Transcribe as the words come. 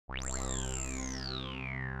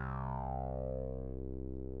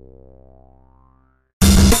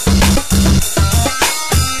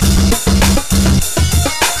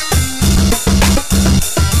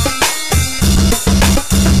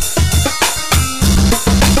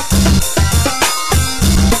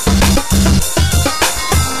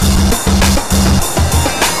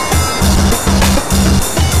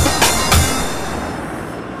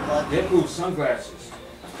sunglasses.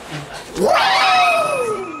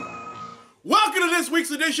 Welcome to this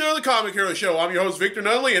week's edition of the Comic Hero Show. I'm your host, Victor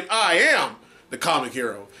Nunley, and I am the Comic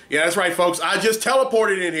Hero. Yeah, that's right, folks. I just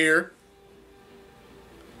teleported in here.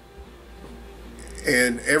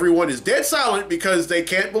 And everyone is dead silent because they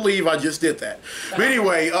can't believe I just did that. But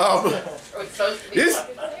anyway,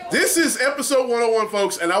 this is episode 101,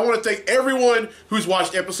 folks, and I want to thank everyone who's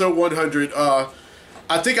watched episode 100. I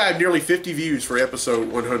think I have nearly 50 views for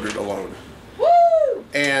episode 100 alone. Woo!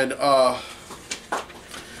 And,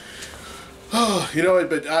 you know,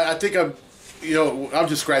 but I think I'm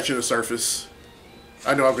just scratching the surface.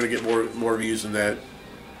 I know I'm going to get more views than that.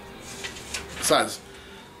 Besides,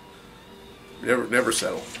 never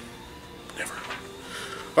settle. Never.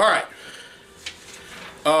 All right.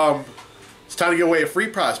 It's time to give away a free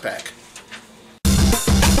prize pack.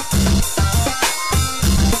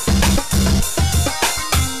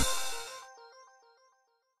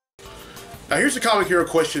 Now here's the Comic Hero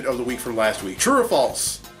question of the week from last week. True or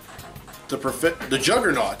false? The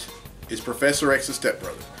Juggernaut is Professor X's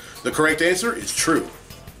stepbrother. The correct answer is true.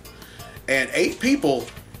 And 8 people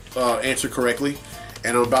answered correctly,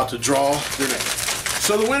 and I'm about to draw their name.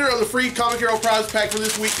 So the winner of the free Comic Hero prize pack for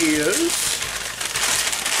this week is...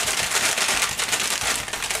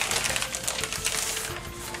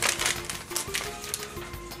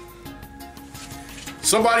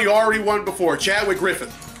 somebody who already won before, Chadwick Griffin.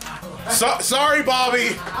 Sorry, Bobby.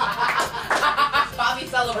 Bobby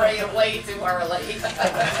celebrated way too early.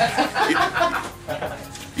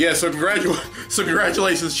 Yeah, so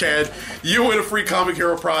congratulations, Chad. You win a free Comic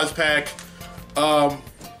Hero prize pack.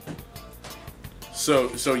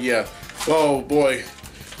 So yeah. Oh boy.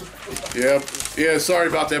 Yeah. Sorry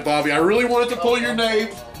about that, Bobby. I really wanted to pull your name.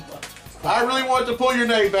 I really wanted to pull your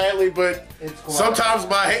name badly, but sometimes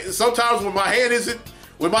when my hand isn't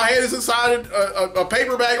inside a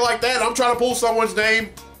paper bag like that, I'm trying to pull someone's name.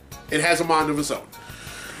 It has a mind of its own.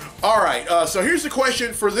 All right. So here's the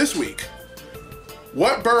question for this week.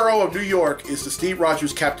 What borough of New York is the Steve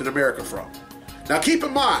Rogers Captain America from? Now keep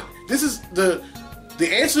in mind, this is the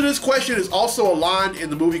answer to this question is also aligned in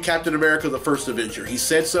the movie Captain America: The First Avenger. He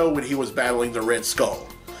said so when he was battling the Red Skull.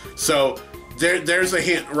 So there's a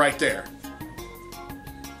hint right there.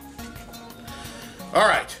 All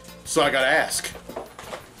right, so I gotta ask.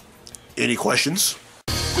 Any questions?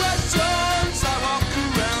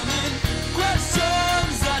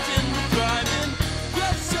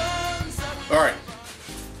 All right.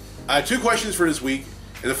 I have 2 questions for this week,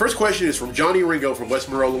 and the first question is from Johnny Ringo from West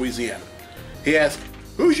Monroe, Louisiana. He asked,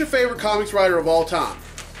 who's your favorite comics writer of all time?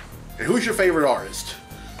 And who's your favorite artist?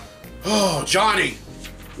 Oh, Johnny,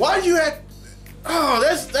 why did you have... Oh,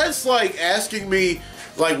 that's like asking me,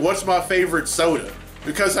 like, what's my favorite soda?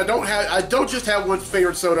 Because I don't just have one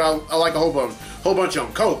favorite soda. I like a whole bunch of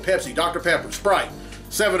them. Coke, Pepsi, Dr. Pepper, Sprite,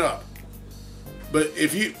 7-Up. But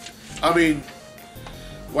if you... I mean...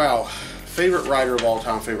 Wow. Favorite writer of all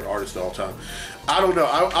time, favorite artist of all time. I don't know.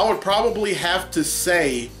 I would probably have to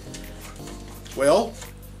say, well,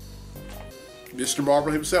 Mr.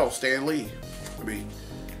 Marvel himself, Stan Lee. I mean,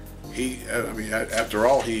 after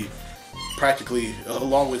all, he practically,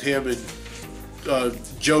 along with him and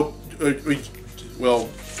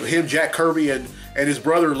Jack Kirby and his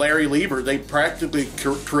brother Larry Lieber, they practically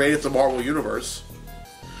created the Marvel Universe.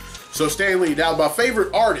 So Stan Lee. Now, my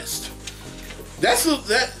favorite artist.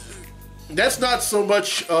 That's not so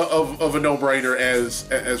much of a no-brainer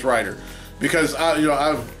as writer, because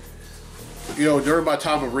during my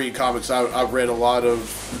time of reading comics, I've read a lot of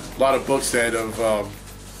books that have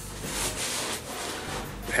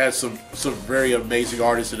had some very amazing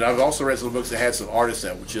artists, and I've also read some books that had some artists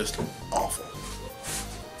that were just awful.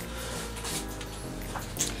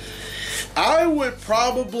 I would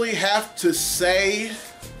probably have to say,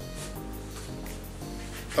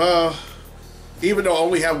 even though I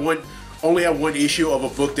only have one issue of a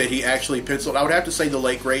book that he actually penciled, I would have to say the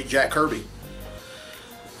late great Jack Kirby.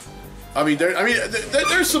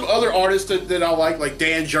 There's some other artists that I like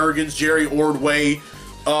Dan Jurgens, Jerry Ordway,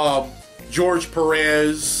 George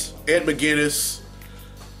Perez, Ed McGuinness,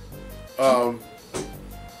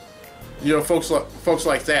 folks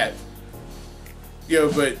like that.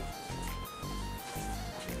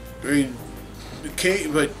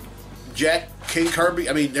 But Jack King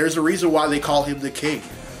Kirby, there's a reason why they call him the King.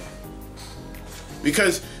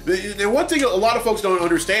 Because the one thing a lot of folks don't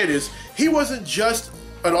understand is he wasn't just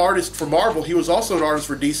an artist for Marvel, he was also an artist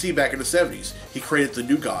for DC back in the 70s. He created the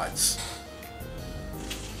New Gods.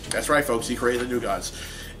 That's right, folks, he created the New Gods.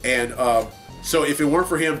 And so if it weren't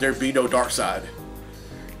for him, there'd be no Darkseid.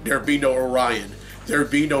 There'd be no Orion.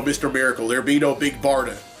 There'd be no Mr. Miracle. There'd be no Big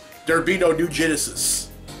Barda. There'd be no New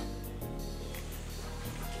Genesis.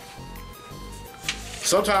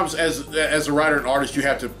 sometimes as a writer and artist, you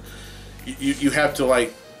have to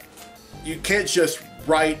like, you can't just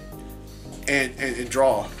write and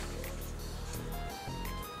draw.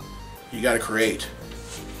 You got to create.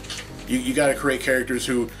 You got to create characters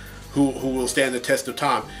who will stand the test of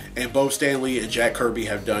time. And both Stan Lee and Jack Kirby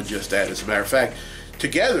have done just that. As a matter of fact,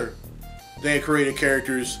 together they have created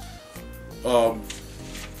characters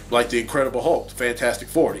like the Incredible Hulk, the Fantastic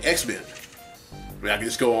Four, the X-Men. I mean, I can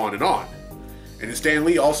just go on. And then Stan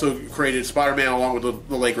Lee also created Spider-Man along with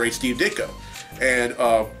the late great Steve Ditko. And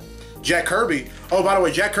Jack Kirby. Oh, by the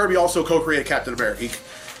way, Jack Kirby also co-created Captain America.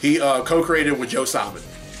 He co-created with Joe Simon.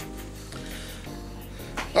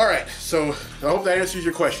 All right, so I hope that answers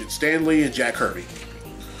your question. Stan Lee and Jack Kirby.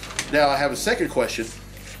 Now I have a second question.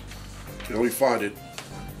 Let me find it.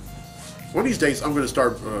 One of these days, I'm going to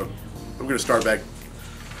start back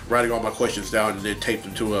writing all my questions down and then tape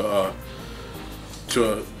them to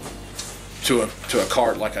a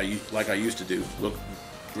card like I used to do. Look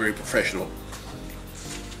very professional.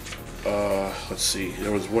 Let's see.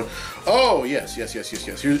 There was one. Oh yes. Here's,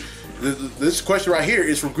 this question right here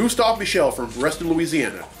is from Gustave Michel from Reston,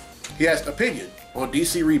 Louisiana. He has opinion on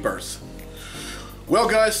DC Rebirth. Well,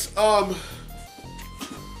 guys, I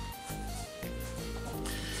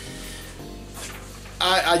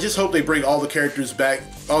just hope they bring all the characters back,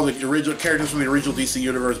 all the original characters from the original DC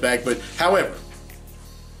universe back. But however,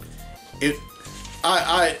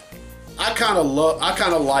 I kind of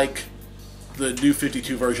like the New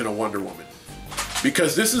 52 version of Wonder Woman,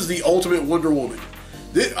 because this is the ultimate Wonder Woman.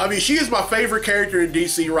 I mean, she is my favorite character in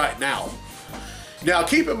DC right now. Now,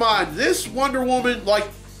 keep in mind, this Wonder Woman,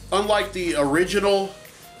 unlike the original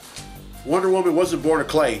Wonder Woman, wasn't born of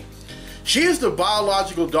clay. She is the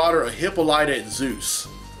biological daughter of Hippolyta and Zeus.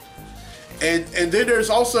 And then there's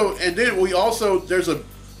a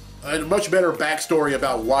much better backstory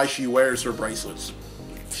about why she wears her bracelets.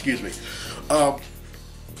 Excuse me. Oh,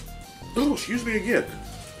 excuse me again.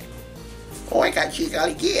 Oh, she got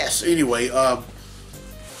a guess. Anyway,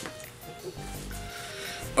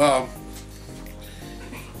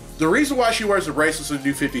 the reason why she wears the bracelets in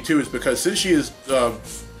New 52 is because since she is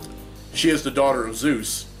the daughter of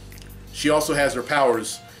Zeus, she also has her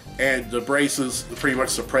powers, and the bracelets pretty much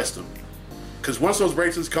suppress them. Because once those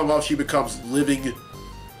bracelets come off, she becomes living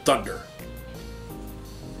thunder.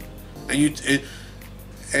 And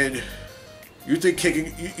you think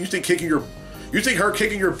her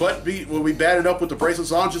kicking your butt will be bad enough with the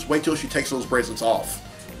bracelets on? Just wait till she takes those bracelets off.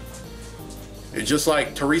 And just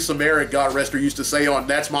like Teresa Merritt, God rest her, used to say on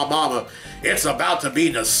That's My Mama, it's about to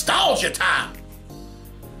be nostalgia time.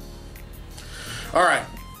 All right.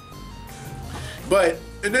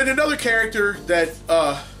 And then another character that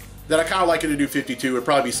I kind of like in the New 52 would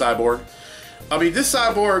probably be Cyborg. I mean, this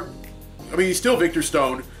Cyborg, he's still Victor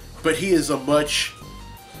Stone, but he is a much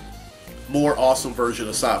more awesome version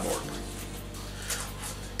of Cyborg.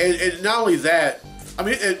 And not only that,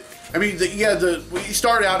 he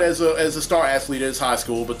started out as a star athlete at his high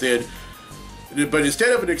school, but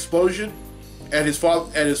instead of an explosion at his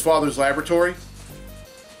father's laboratory,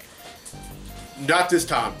 not this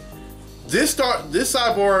time. This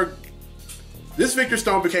Victor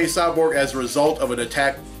Stone became Cyborg as a result of an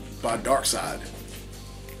attack by Darkseid.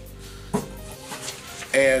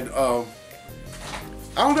 And I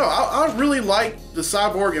don't know. I really like the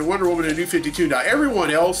Cyborg and Wonder Woman in New 52. Now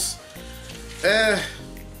everyone else,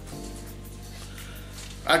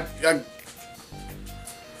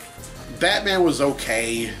 Batman was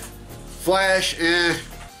okay. Flash,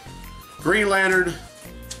 Green Lantern,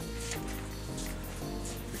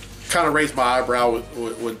 kind of raised my eyebrow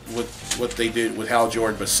with what they did with Hal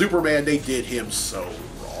Jordan, but Superman, they did him so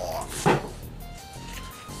wrong.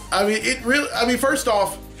 First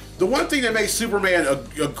off, the one thing that makes Superman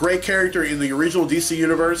a great character in the original DC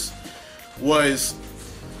universe was,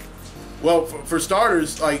 well, for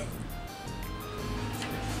starters, I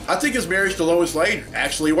think his marriage to Lois Lane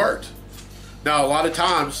actually worked. Now, a lot of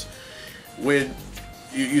times when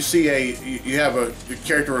you have a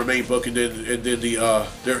character in a main book and then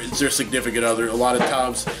their significant other, a lot of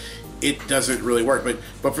times it doesn't really work.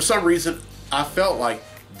 But for some reason, I felt like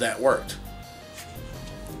that worked.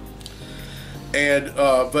 And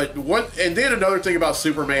then another thing about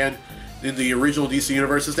Superman in the original DC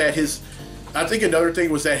universe is that his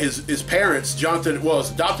parents,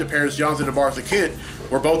 his adopted parents, Jonathan and Martha Kent,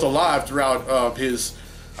 were both alive throughout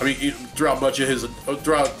throughout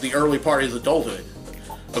the early part of his adulthood.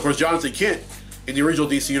 Of course, Jonathan Kent in the original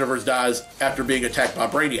DC universe dies after being attacked by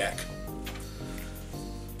Brainiac.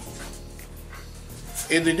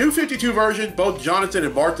 In the New 52 version, both Jonathan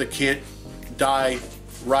and Martha Kent die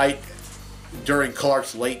right during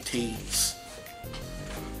Clark's late teens.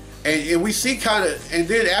 And we see kind of, and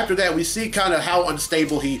then after that, we see kind of how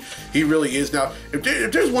unstable he really is. Now, if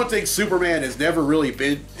there's one thing Superman has never really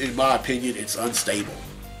been, in my opinion, it's unstable.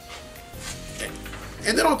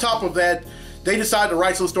 And then on top of that, they decided to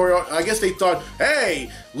write some story. I guess they thought,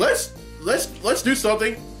 hey, let's do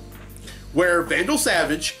something where Vandal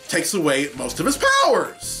Savage takes away most of his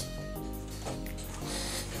powers.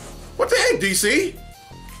 What the heck, DC?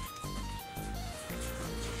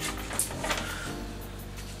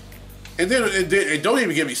 And then don't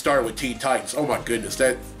even get me started with Teen Titans. Oh my goodness,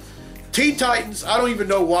 that Teen Titans, I don't even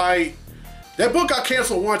know why that book got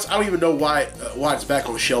canceled once. I don't even know why it's back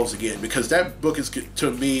on the shelves again, because that book is,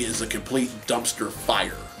 to me, is a complete dumpster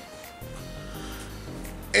fire.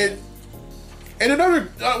 And another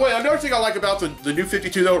thing I like about the New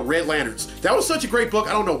 52 though, Red Lanterns. That was such a great book.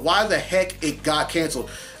 I don't know why the heck it got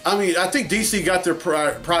canceled. I mean, I think DC got their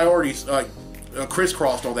priorities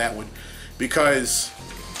crisscrossed on that one, because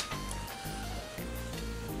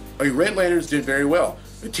I mean, Red Lanterns did very well.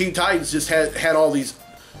 The Teen Titans just had all these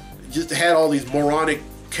moronic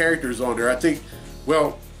characters on there. I think,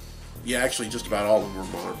 well, yeah, actually, just about all of them were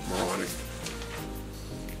moronic.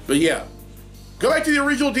 But yeah, go back to the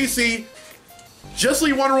original DC. Just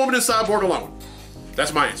leave Wonder Woman and Cyborg alone.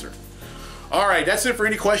 That's my answer. All right, that's it for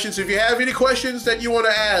any questions. If you have any questions that you want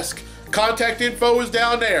to ask, contact info is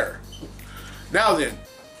down there. Now then,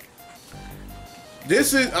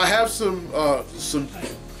 I have some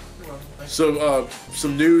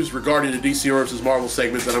news regarding the DC versus Marvel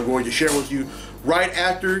segment that I'm going to share with you right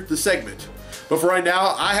after the segment. But for right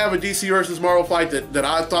now, I have a DC versus Marvel fight that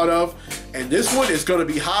I thought of, and this one is going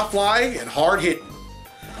to be high flying and hard hitting.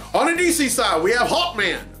 On the DC side, we have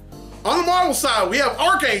Hawkman. On the Marvel side, we have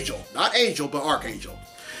Archangel. Not Angel, but Archangel.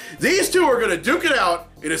 These two are going to duke it out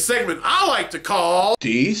in a segment I like to call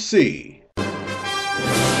DC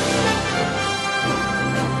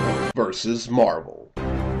versus Marvel.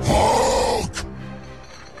 Hulk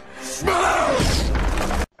smash!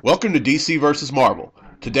 Welcome to DC versus Marvel.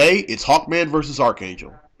 Today, it's Hawkman versus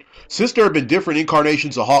Archangel. Since there have been different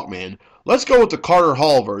incarnations of Hawkman, let's go with the Carter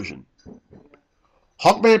Hall version.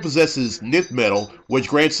 Hawkman possesses Nth Metal, which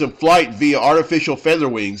grants him flight via artificial feather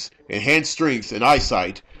wings, enhanced strength and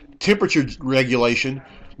eyesight, temperature regulation,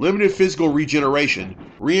 limited physical regeneration,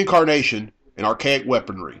 reincarnation, and archaic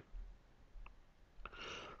weaponry.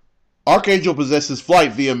 Archangel possesses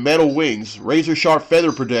flight via metal wings, razor-sharp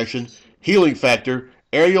feather protection, healing factor,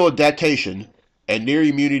 aerial adaptation, and near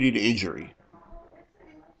immunity to injury.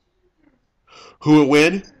 Who would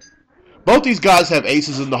win? Both these guys have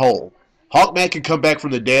aces in the hole. Hawkman can come back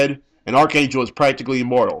from the dead, and Archangel is practically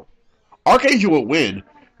immortal. Archangel will win,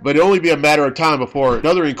 but it'll only be a matter of time before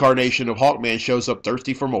another incarnation of Hawkman shows up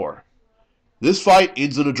thirsty for more. This fight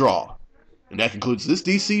ends in a draw, and that concludes this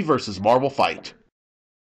DC versus Marvel fight.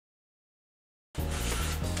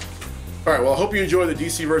 Alright, well, I hope you enjoyed the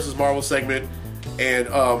DC versus Marvel segment, and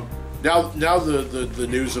now the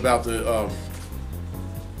news about the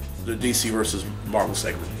DC versus Marvel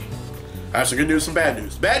segment. I have some good news, some bad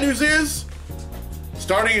news. Bad news is,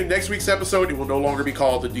 starting in next week's episode, it will no longer be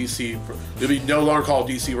called it'll be no longer called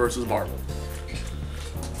DC versus Marvel.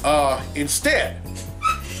 Instead,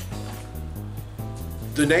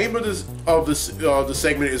 the name of the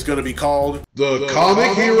segment is going to be called the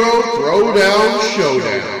Comic Hero Throwdown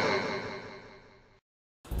Showdown.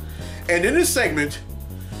 And in this segment,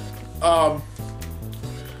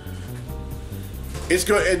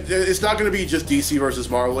 it's not going to be just DC versus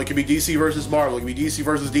Marvel. It can be DC versus Marvel. It can be DC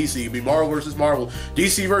versus DC. It can be Marvel versus Marvel.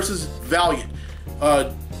 DC versus Valiant.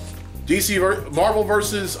 Marvel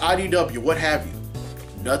versus IDW. What have you.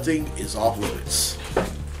 Nothing is off limits.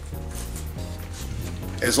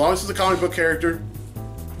 As long as it's a comic book character,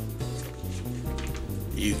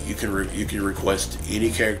 you can request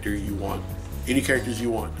any character you want, any characters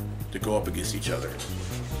you want to go up against each other.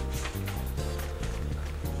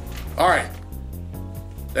 All right.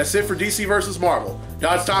 That's it for DC versus Marvel.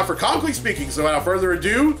 Now it's time for Comically Speaking, so without further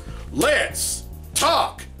ado, let's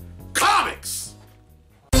talk comics!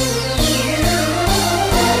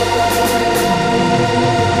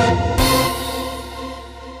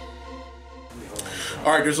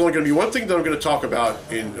 Alright, there's only going to be one thing that I'm going to talk about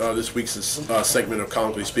in this week's segment of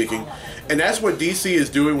Comically Speaking, and that's what DC is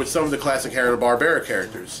doing with some of the classic Hanna-Barbera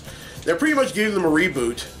characters. They're pretty much giving them a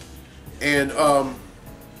reboot, and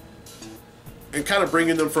kind of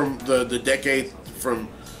bringing them from the decade from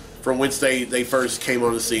whence they first came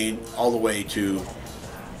on the scene all the way to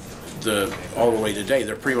today.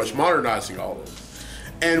 They're pretty much modernizing all of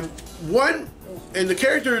them. And the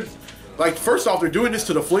character, like, first off, they're doing this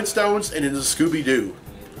to the Flintstones and in the Scooby-Doo.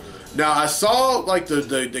 Now I saw like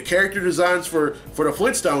the character designs for the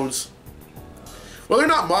Flintstones. Well, they're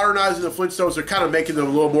not modernizing the Flintstones. They're kind of making them a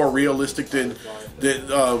little more realistic than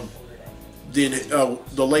the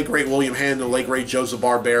late great William Hand, the late great Joseph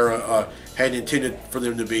Barbera had intended for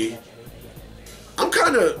them to be. I'm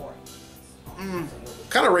kind of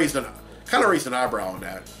raised an eyebrow on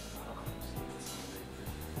that.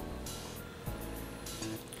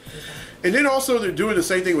 And then also they're doing the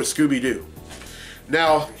same thing with Scooby-Doo.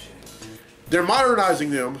 Now, they're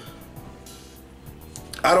modernizing them.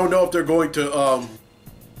 I don't know if they're going to.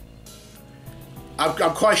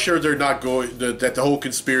 I'm quite sure they're not going. That the whole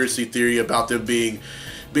conspiracy theory about them being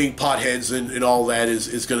potheads and all that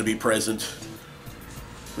is going to be present.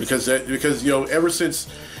 Because you know, ever since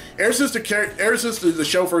the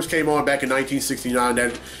show first came on back in 1969,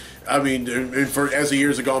 that. I mean, and as the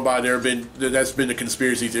years have gone by, that's been a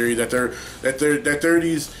conspiracy theory that they're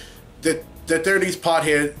these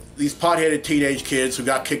potheaded teenage kids who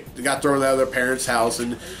got thrown out of their parents' house,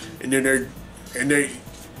 and then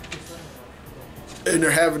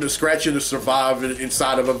they're having to scratch and to survive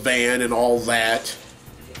inside of a van and all that.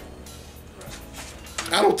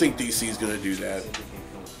 I don't think DC is going to do that.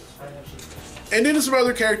 And then there's some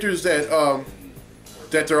other characters that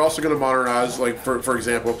they're also going to modernize, like for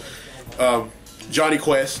example, Johnny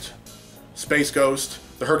Quest, Space Ghost,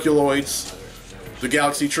 the Herculoids, the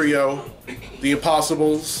Galaxy Trio, the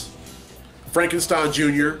Impossibles, Frankenstein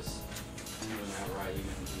Jr.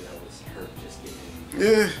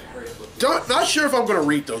 Not sure if I'm going to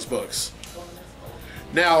read those books.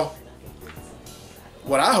 Now,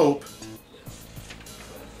 what I hope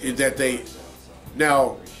is that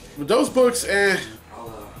with those books, I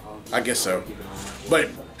guess so. But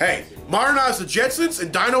hey, modernize the Jetsons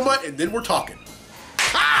and Dynomutt, and then we're talking.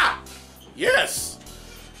 Ha! Yes.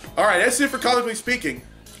 All right, that's it for Comically Speaking.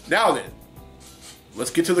 Now then,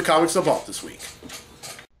 let's get to the comics I bought this week.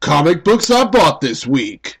 Comic books I bought this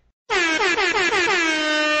week.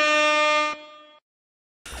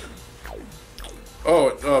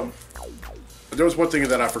 There was one thing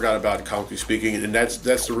that I forgot about in Comically Speaking, and that's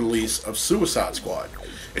the release of Suicide Squad.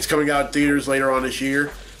 It's coming out in theaters later on this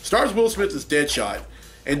year. Stars Will Smith as Deadshot,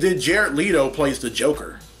 and then Jared Leto plays the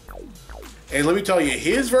Joker. And let me tell you,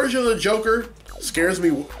 his version of the Joker scares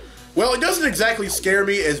me. Well, it doesn't exactly scare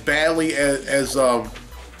me as badly as the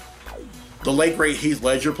late great Heath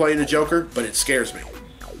Ledger playing the Joker, but it scares me.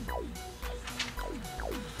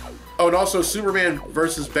 Oh, and also Superman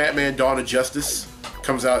vs. Batman: Dawn of Justice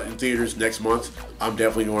comes out in theaters next month. I'm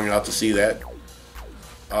definitely going out to see that.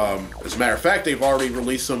 As a matter of fact, they've already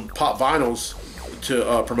released some pop vinyls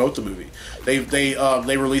to promote the movie. They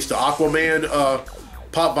released the Aquaman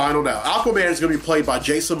pop vinyl now. Aquaman is going to be played by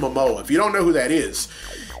Jason Momoa. If you don't know who that is,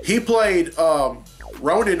 he played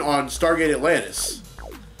Ronan on Stargate Atlantis.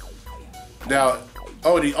 Now,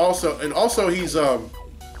 and he's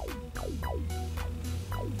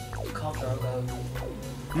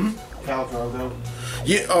Khal Drogo.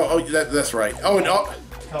 Yeah. That's right. Oh, and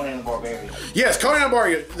Conan the Barbarian. yes, Conan the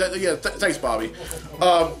Barbarian. Thanks, Bobby.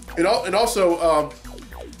 And also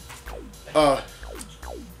Gal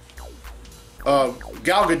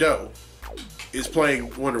Gadot is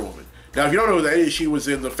playing Wonder Woman. Now, if you don't know who that is, she was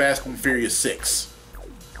in the Fast and Furious 6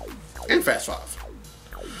 and Fast 5.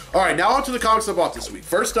 All right, now on to the comics I bought this week.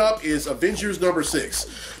 First up is Avengers number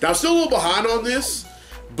 6. Now, I'm still a little behind on this,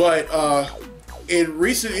 but in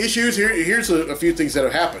recent issues, here's a few things that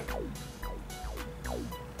have happened.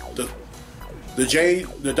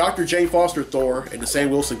 The Dr. Jane Foster Thor and the Sam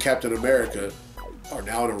Wilson Captain America are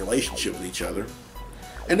now in a relationship with each other.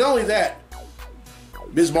 And not only that,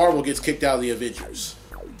 Ms. Marvel gets kicked out of the Avengers.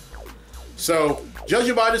 So,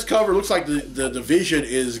 judging by this cover, it looks like the Vision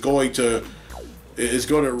is going to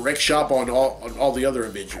wreck shop on all the other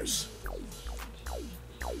Avengers.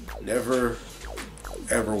 Never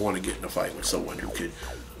ever want to get in a fight with someone who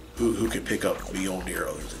can pick up Mjolnir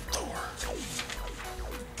other than Thor.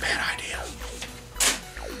 Bad idea.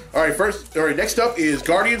 All right, next up is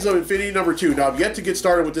Guardians of Infinity number 2. Now, I've yet to get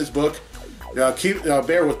started with this book. Now,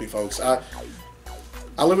 bear with me, folks. I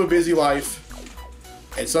live a busy life,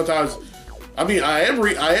 and sometimes, I am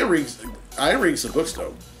reading some books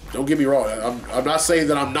though. Don't get me wrong. I'm not saying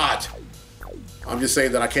that I'm not. I'm just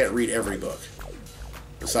saying that I can't read every book.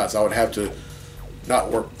 Besides, I would have to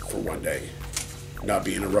not work for one day, not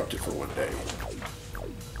be interrupted for one day.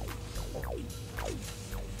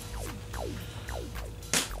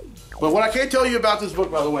 But what I can tell you about this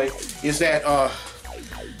book, by the way, is that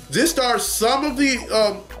this stars some of the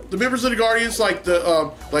members of the Guardians, like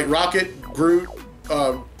Rocket, Groot,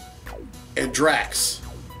 and Drax,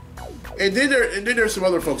 and then there's some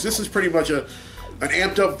other folks. This is pretty much a an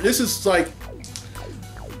amped up. This is like,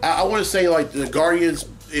 I want to say like the Guardians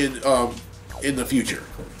in the future.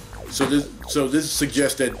 So this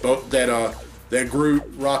suggests that that Groot,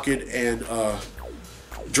 Rocket, and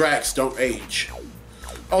Drax don't age.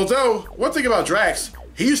 Although one thing about Drax,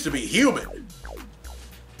 he used to be human.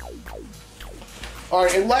 All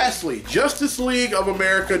right, and lastly, Justice League of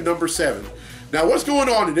America #7. Now, what's going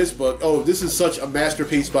on in this book? Oh, this is such a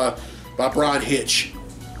masterpiece by Brian Hitch.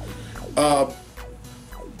 The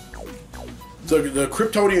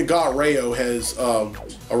Kryptonian god Rayo has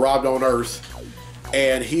arrived on Earth,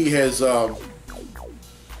 and he's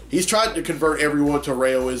tried to convert everyone to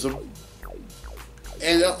Rayoism,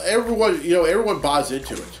 and everyone buys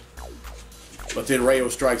into it. But then Rayo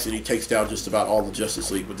strikes and he takes down just about all the Justice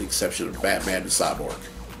League with the exception of Batman and Cyborg.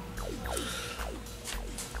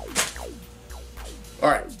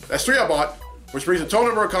 Alright, that's 3 I bought, which brings the total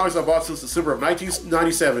number of comics I bought since December of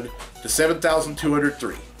 1997 to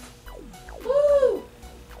 7,203. Woo!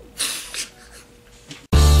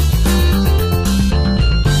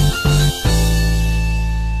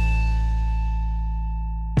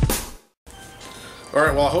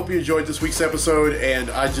 Alright, well, I hope you enjoyed this week's episode, and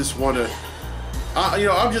I just want to...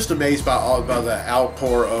 I'm just amazed by the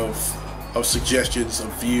outpour of suggestions,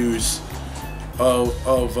 of views, of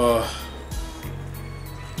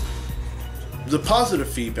the positive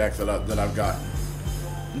feedback that I've gotten.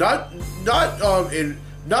 Not in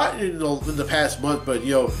the past month, but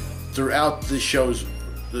throughout this show's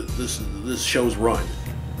run,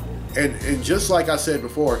 and just like I said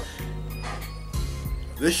before,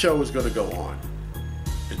 this show is going to go on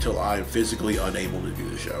until I am physically unable to do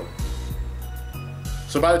the show.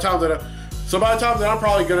 So by the time that I'm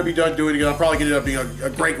probably going to be done doing it, I'm probably going to end up being a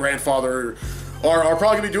great grandfather, or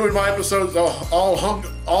probably going to be doing my episodes all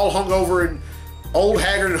hungover and old,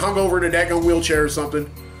 haggard, and hungover in a daggone wheelchair or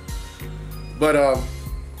something. But I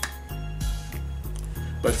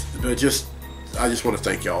just want to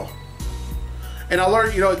thank y'all. And I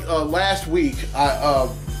learned, last week I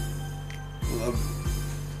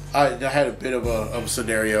had a bit of a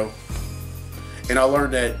scenario, and I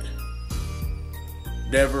learned that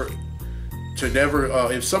never,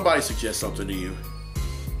 if somebody suggests something to you,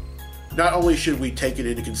 not only should we take it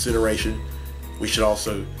into consideration, we should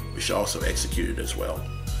also execute it as well.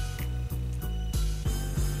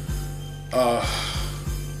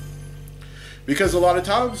 Because a lot of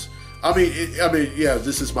times, yeah,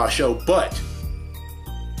 this is my show, but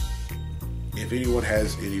if anyone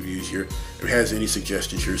has any views here, if has any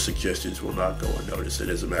suggestions, your suggestions will not go unnoticed. And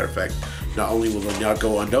as a matter of fact, not only will they not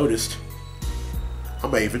go unnoticed, I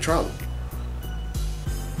may even try them.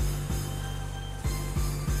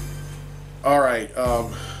 Alright,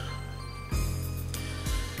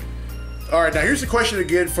 Alright, now here's the question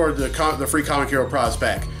again for the free Comic Hero prize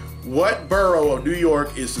pack. What borough of New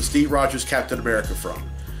York is the Steve Rogers Captain America from?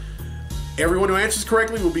 Everyone who answers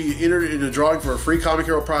correctly will be entered in a drawing for a free Comic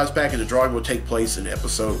Hero prize pack, and the drawing will take place in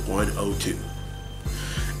episode 102.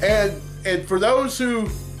 And for those who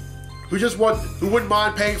wouldn't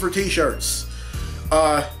mind paying for t-shirts,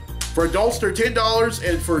 for adults they're $10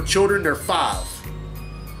 and for children they're $5.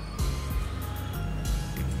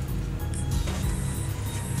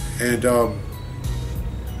 And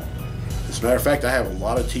as a matter of fact, I have a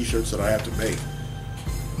lot of t-shirts that I have to make,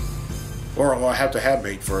 or I have to have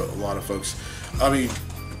made for a lot of folks. I mean,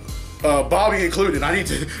 Bobby included. I need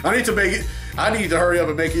to make it. I need to hurry up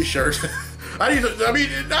and make his shirt. Not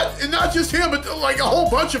just him, but like a whole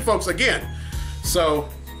bunch of folks again. So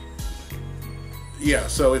yeah.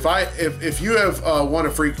 So if you have won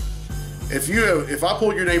a free, if I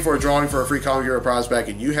pulled your name for a drawing for a free Comic Hero prize pack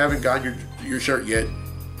and you haven't gotten your shirt yet,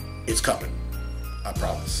 it's coming. I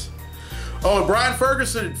promise. Oh, and Brian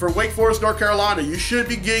Ferguson from Wake Forest, North Carolina. You should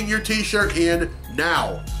be getting your t-shirt in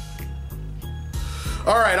now.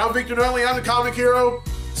 Alright, I'm Victor Nutley. I'm the Comic Hero.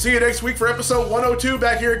 See you next week for episode 102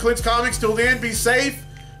 back here at Clint's Comics. Till then, be safe,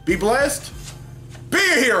 be blessed, be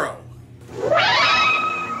a hero.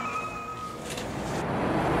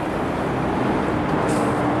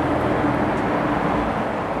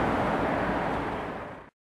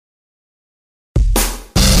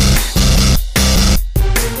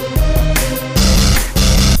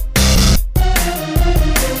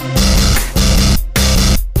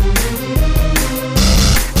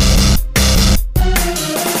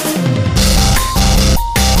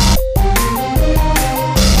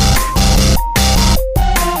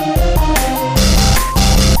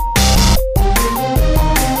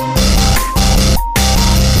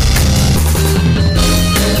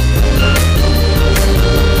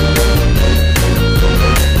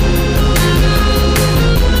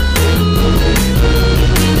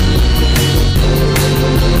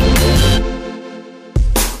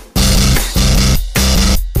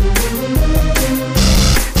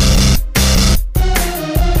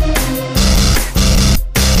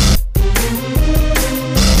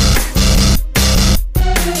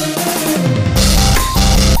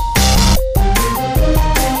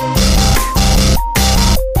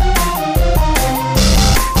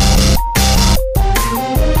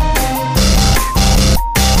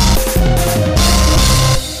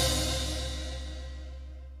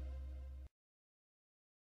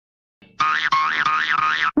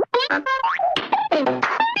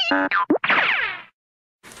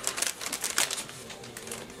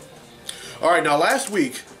 All right, now last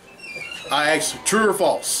week I asked true or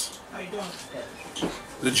false. How you doing?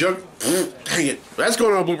 The junk. Dang it. That's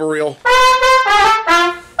going on a blooper reel.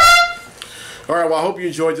 All right, well, I hope you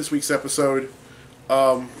enjoyed this week's episode.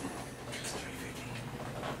 I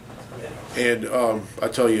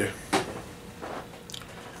tell you,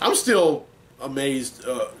 I'm still amazed.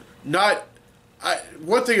 One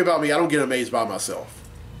thing about me, I don't get amazed by myself.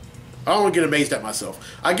 I don't get amazed at myself.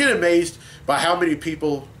 I get amazed by how many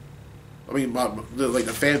people. I mean,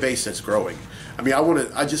 the fan base that's growing. I mean,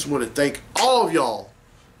 I just want to thank all of y'all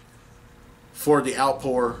for the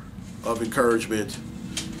outpour of encouragement,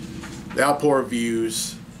 the outpour of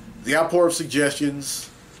views, the outpour of suggestions.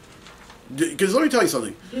 Because let me tell you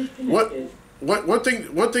something. One thing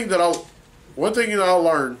that I'll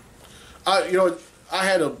learn. I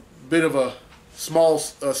had a bit of a small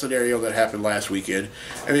scenario that happened last weekend,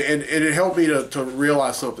 and it helped me to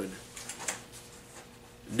realize something.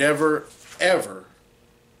 Never ever.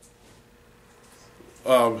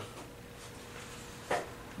 Blooper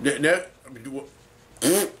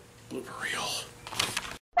reel.